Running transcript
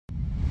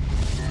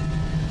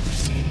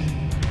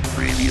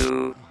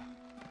you.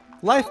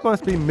 Life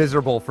must be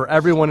miserable for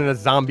everyone in a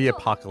zombie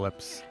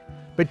apocalypse,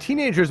 but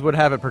teenagers would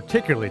have it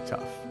particularly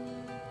tough.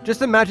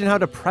 Just imagine how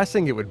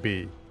depressing it would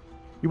be.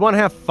 You want to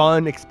have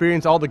fun,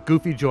 experience all the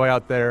goofy joy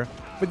out there,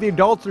 but the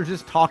adults are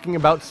just talking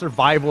about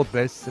survival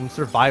this and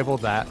survival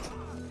that.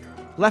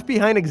 Left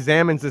Behind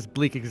examines this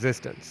bleak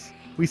existence.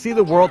 We see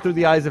the world through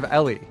the eyes of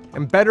Ellie,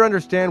 and better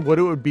understand what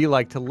it would be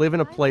like to live in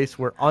a place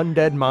where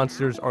undead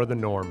monsters are the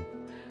norm.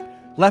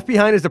 Left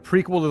Behind is a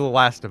prequel to The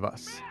Last of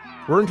Us.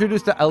 We're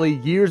introduced to Ellie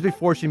years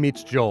before she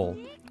meets Joel,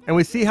 and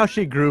we see how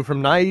she grew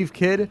from naive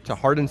kid to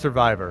hardened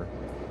survivor.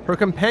 Her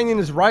companion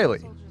is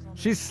Riley.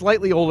 She's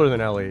slightly older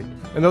than Ellie,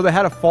 and though they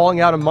had a falling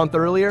out a month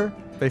earlier,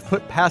 they've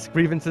put past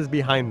grievances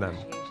behind them.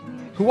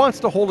 Who wants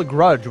to hold a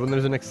grudge when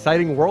there's an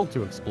exciting world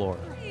to explore?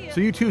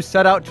 So you two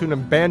set out to an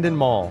abandoned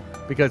mall,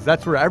 because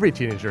that's where every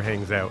teenager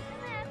hangs out.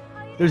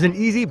 There's an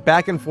easy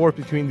back and forth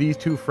between these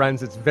two friends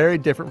that's very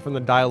different from the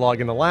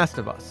dialogue in The Last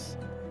of Us.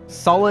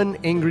 Sullen,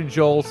 angry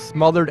Joel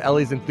smothered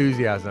Ellie's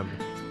enthusiasm,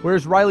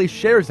 whereas Riley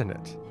shares in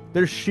it.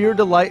 There's sheer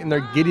delight in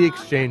their giddy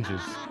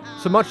exchanges,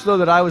 so much so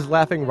that I was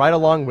laughing right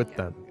along with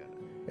them.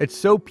 It's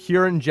so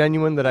pure and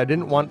genuine that I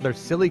didn't want their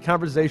silly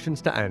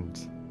conversations to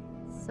end.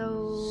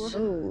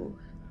 So...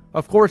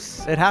 Of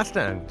course, it has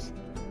to end.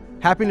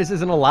 Happiness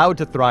isn't allowed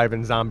to thrive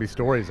in zombie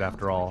stories,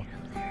 after all.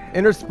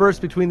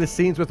 Interspersed between the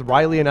scenes with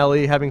Riley and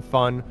Ellie having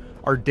fun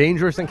are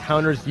dangerous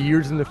encounters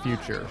years in the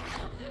future.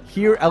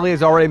 Here, Ellie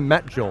has already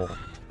met Joel,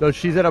 though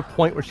she's at a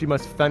point where she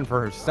must fend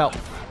for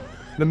herself.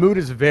 The mood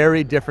is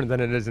very different than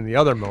it is in the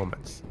other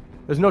moments.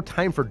 There's no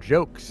time for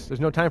jokes, there's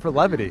no time for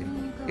levity.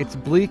 It's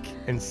bleak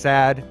and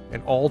sad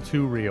and all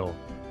too real.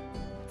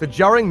 The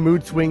jarring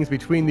mood swings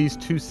between these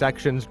two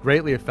sections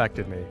greatly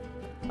affected me.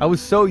 I was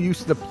so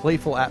used to the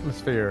playful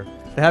atmosphere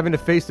that having to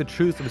face the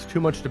truth was too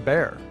much to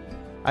bear.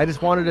 I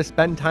just wanted to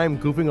spend time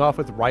goofing off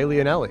with Riley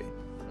and Ellie.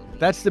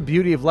 That's the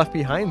beauty of Left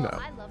Behind though.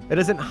 It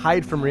doesn't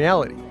hide from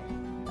reality.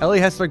 Ellie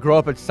has to grow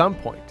up at some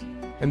point.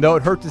 And though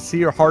it hurt to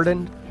see her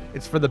hardened,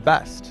 it's for the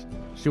best.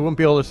 She wouldn't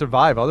be able to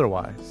survive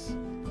otherwise.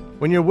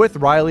 When you're with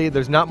Riley,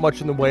 there's not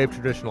much in the way of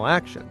traditional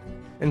action.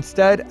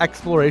 Instead,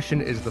 exploration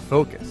is the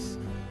focus.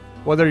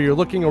 Whether you're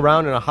looking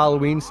around in a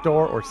Halloween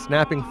store or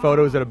snapping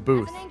photos at a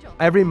booth,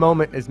 every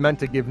moment is meant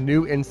to give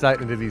new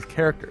insight into these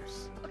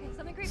characters.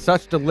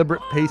 Such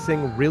deliberate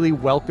pacing really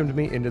welcomed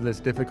me into this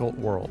difficult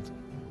world.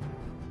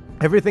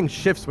 Everything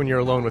shifts when you're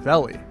alone with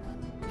Ellie.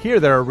 Here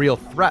there are real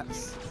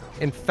threats.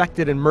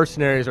 Infected and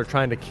mercenaries are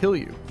trying to kill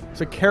you,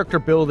 so character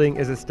building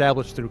is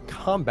established through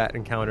combat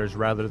encounters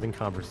rather than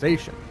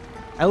conversation.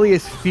 Ellie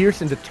is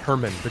fierce and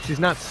determined, but she's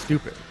not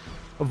stupid.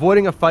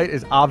 Avoiding a fight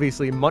is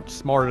obviously much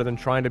smarter than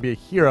trying to be a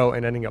hero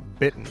and ending up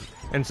bitten,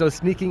 and so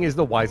sneaking is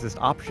the wisest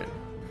option.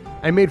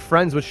 I made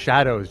friends with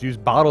shadows,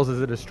 used bottles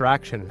as a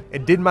distraction,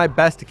 and did my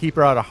best to keep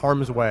her out of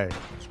harm's way.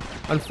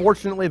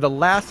 Unfortunately, the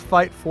last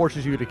fight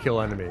forces you to kill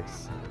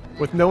enemies.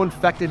 With no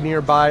infected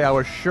nearby, I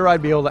was sure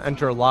I'd be able to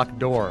enter a locked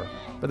door,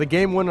 but the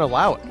game wouldn't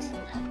allow it.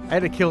 I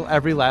had to kill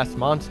every last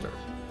monster.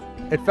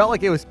 It felt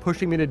like it was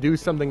pushing me to do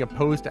something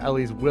opposed to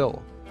Ellie's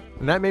will,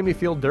 and that made me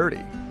feel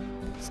dirty.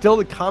 Still,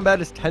 the combat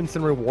is tense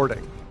and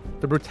rewarding.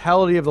 The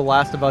brutality of The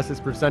Last of Us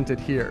is presented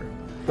here,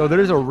 though there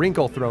is a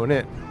wrinkle thrown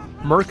in.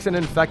 Mercs and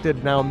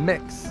infected now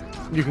mix,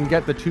 and you can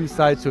get the two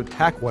sides to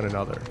attack one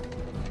another.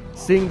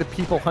 Seeing the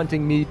people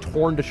hunting me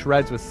torn to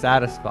shreds was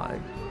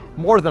satisfying,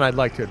 more than I'd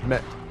like to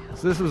admit,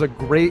 so this was a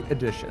great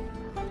addition.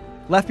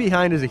 Left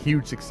Behind is a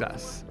huge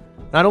success.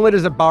 Not only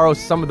does it borrow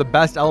some of the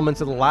best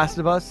elements of The Last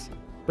of Us,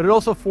 but it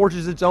also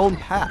forges its own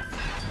path,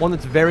 one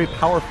that's very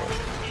powerful.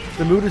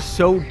 The mood is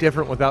so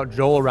different without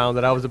Joel around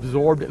that I was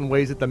absorbed in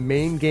ways that the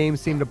main game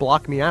seemed to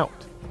block me out.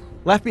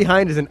 Left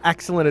Behind is an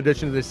excellent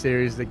addition to this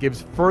series that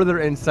gives further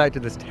insight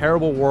to this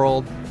terrible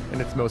world and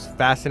its most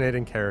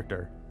fascinating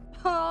character.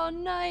 Oh,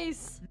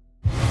 nice!